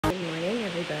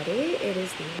everybody. It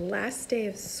is the last day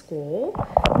of school.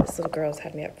 This little girl's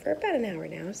had me up for about an hour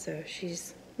now, so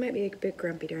she's might be a bit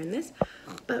grumpy during this.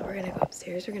 But we're gonna go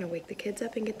upstairs. We're gonna wake the kids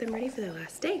up and get them ready for their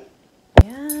last day.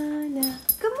 Brianna.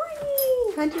 Good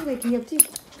morning. Hunter waking you up too.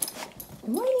 Good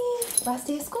morning. Last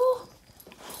day of school.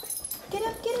 Get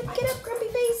up, get up, get up, grumpy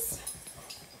face.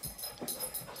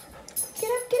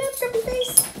 Get up, grumpy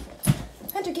face.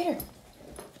 Hunter, get her.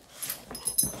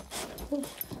 Ooh.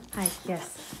 Hi,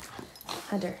 yes.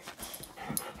 Hunter.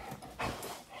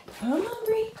 Come on,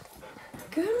 Bree.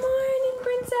 Good morning,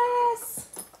 princess.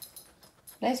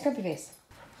 Nice grumpy face.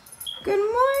 Good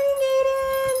morning,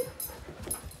 Aiden.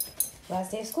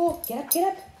 Last day of school. Get up,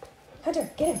 get up. Hunter,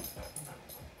 get him.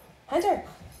 Hunter.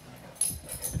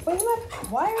 Wake him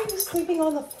up. Why are you sleeping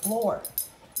on the floor?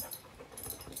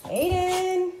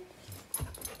 Aiden.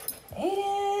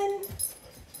 Aiden.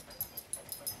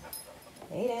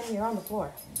 Aiden, you're on the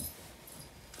floor.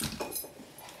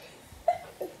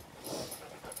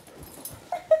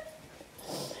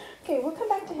 Okay, we'll come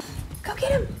back to him. Go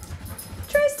get him.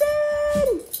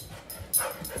 Tristan!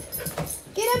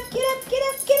 Get up, get up, get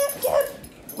up, get up, get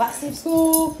up. Last day of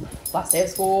school. Last day of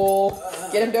school.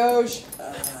 Get him, Doge.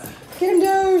 Get him,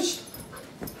 Doge.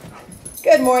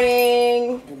 Good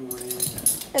morning. Good morning.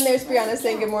 And there's Brianna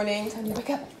saying good morning. Time to wake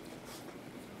up.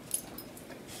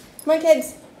 Come on,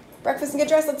 kids. Breakfast and get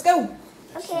dressed. Let's go.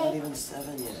 It's not even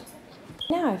 7 yet.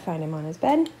 Now I find him on his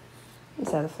bed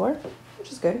instead of the floor,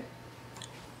 which is good.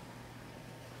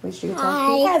 At least you can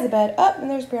tell he has a bed. Up, and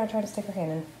there's Brianna trying to stick her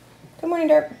hand in. Good morning,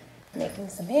 Derp. Making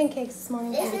some pancakes this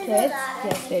morning for the kids.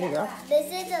 Yes, baby girl.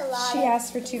 This is a lot. She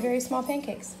asked for 2 very small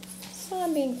pancakes. So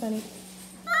I'm being funny.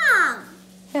 Mom!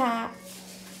 Ah.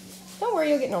 Don't worry,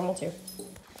 you'll get normal too.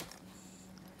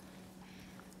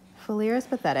 Falira's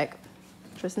pathetic.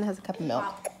 Tristan has a cup of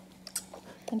milk.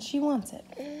 And she wants it.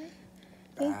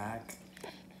 Back.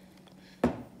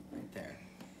 Right there.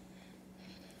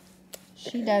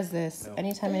 She does this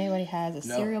anytime anybody has a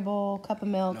cereal bowl, cup of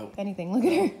milk, anything. Look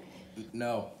at her.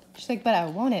 No. She's like, but I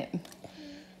want it.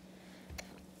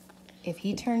 If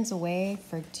he turns away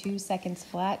for 2 seconds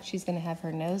flat, she's going to have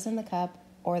her nose in the cup,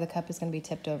 or the cup is going to be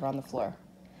tipped over on the floor.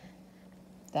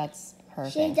 That's her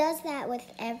thing. She does that with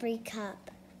every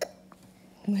cup.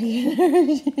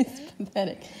 She's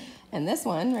pathetic. And this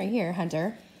one right here,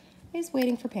 Hunter, is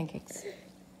waiting for pancakes.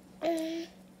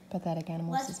 Pathetic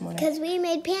animals this morning. Because we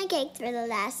made pancakes for the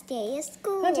last day of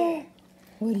school. Hunter,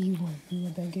 what do you want? You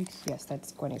want pancakes? Yes,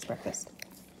 that's Gwenny's breakfast.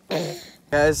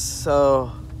 Guys,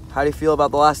 so how do you feel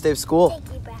about the last day of school?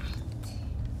 Take your breath.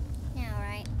 Now,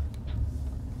 right?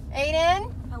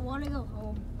 Aiden? I want to go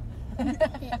home.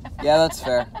 Yeah, that's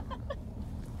fair.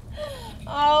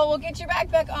 Oh, we'll get your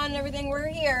backpack on and everything. We're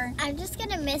here. I'm just going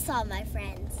to miss all my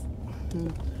friends.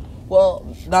 Well,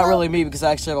 not really me because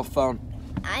I actually have a phone.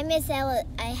 I miss Ella.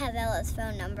 I have Ella's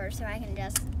phone number, so I can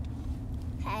just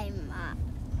pay him up.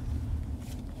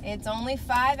 It's only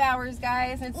 5 hours,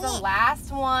 guys. It's the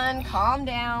last one. Calm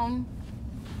down.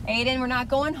 Aiden, we're not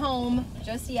going home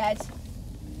just yet.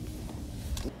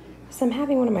 So I'm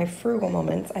having one of my frugal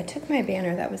moments. I took my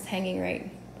banner that was hanging right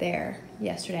there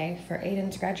yesterday for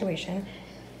Aiden's graduation,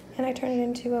 and I turned it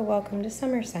into a welcome to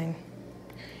summer sign.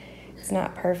 It's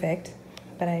not perfect,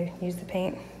 but I used the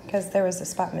paint because there was a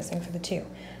spot missing for the 2.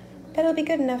 But it'll be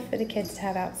good enough for the kids to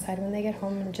have outside when they get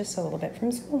home in just a little bit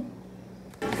from school.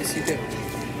 Yes, you do.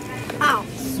 Ow!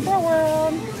 Squirrel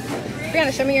world!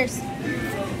 Brianna, show me yours.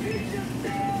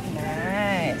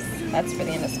 Nice. That's for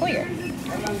the end of school year.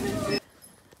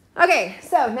 Okay,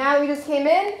 so now we just came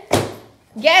in.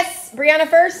 Guess, Brianna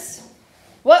first.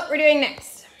 What we're doing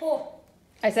next? Pool.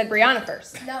 I said Brianna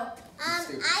first. No.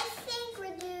 I think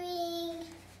we're doing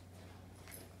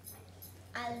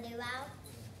a luau.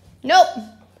 Nope.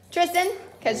 Tristan,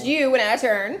 because you went out of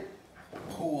turn.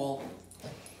 Pool.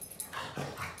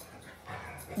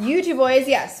 You 2 boys,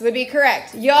 yes, would be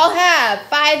correct. Y'all have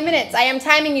 5 minutes. I am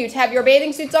timing you to have your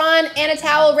bathing suits on and a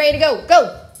towel ready to go.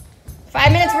 Go.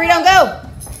 5 minutes where you don't go.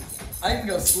 I can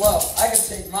go slow. I can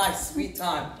take my sweet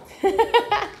time.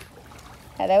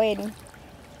 Hello, Aiden.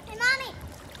 Hey, Mommy.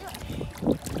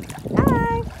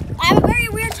 Hi. I have a very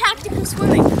weird tactic of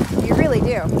swimming. You really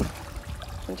do.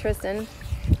 And Tristan.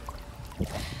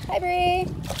 Hi, Bree.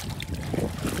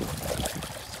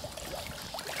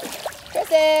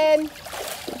 Tristan.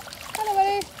 Hello,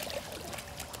 buddy.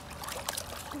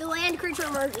 The land creature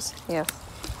emerges. Yes.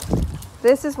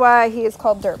 This is why he is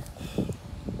called Derp.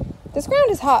 This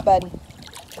ground is hot, bud.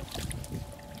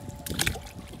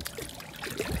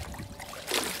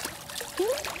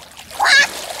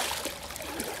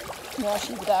 Yeah,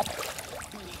 she's a duck.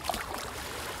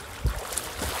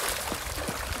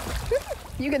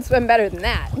 You can swim better than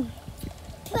that.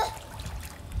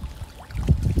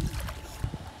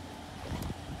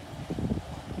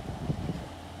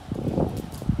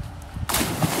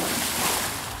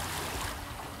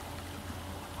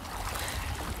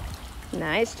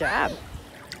 Nice job.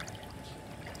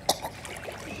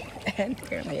 And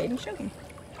apparently Aiden's choking.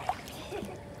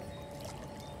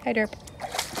 Hi, Derp.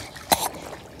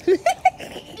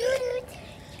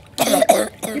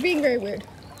 You're being very weird.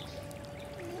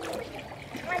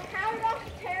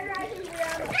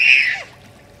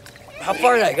 How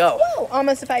far did I go? Whoa,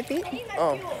 almost to 5 feet.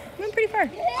 Oh. Went pretty far.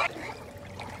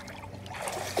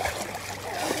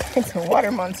 It's a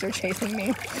water monster chasing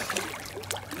me.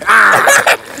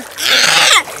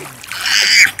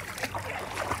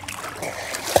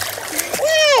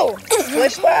 Whoa!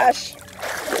 Splish splash.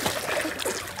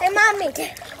 Hey, Mommy.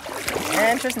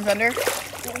 And Tristan's under.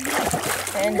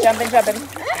 And jumping.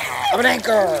 I'm an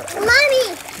anchor.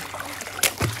 Mommy.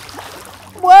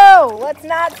 Whoa! Let's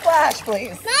not splash,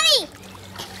 please. Mommy.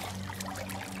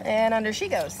 And under she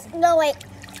goes. No, wait.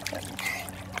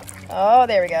 Oh,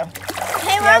 there we go.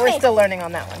 Hey, Yeah, Mommy. we're still learning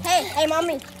on that one. Hey,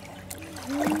 Mommy.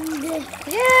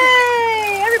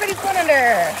 Yay! Everybody's going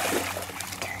under.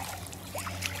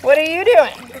 What are you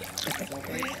doing?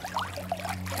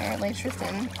 Apparently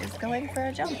Tristan is going for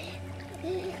a jump.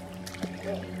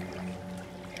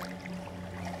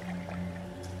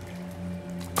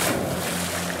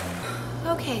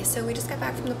 Okay, so we just got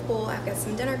back from the pool. I've got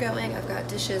some dinner going. I've got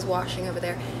dishes washing over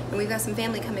there. And we've got some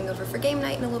family coming over for game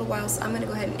night in a little while, so I'm going to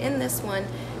go ahead and end this one.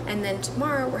 And then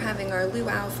tomorrow we're having our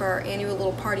luau for our annual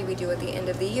little party we do at the end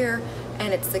of the year.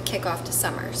 And it's the kickoff to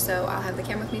summer. So I'll have the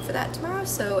camera with me for that tomorrow.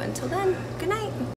 So until then, good night.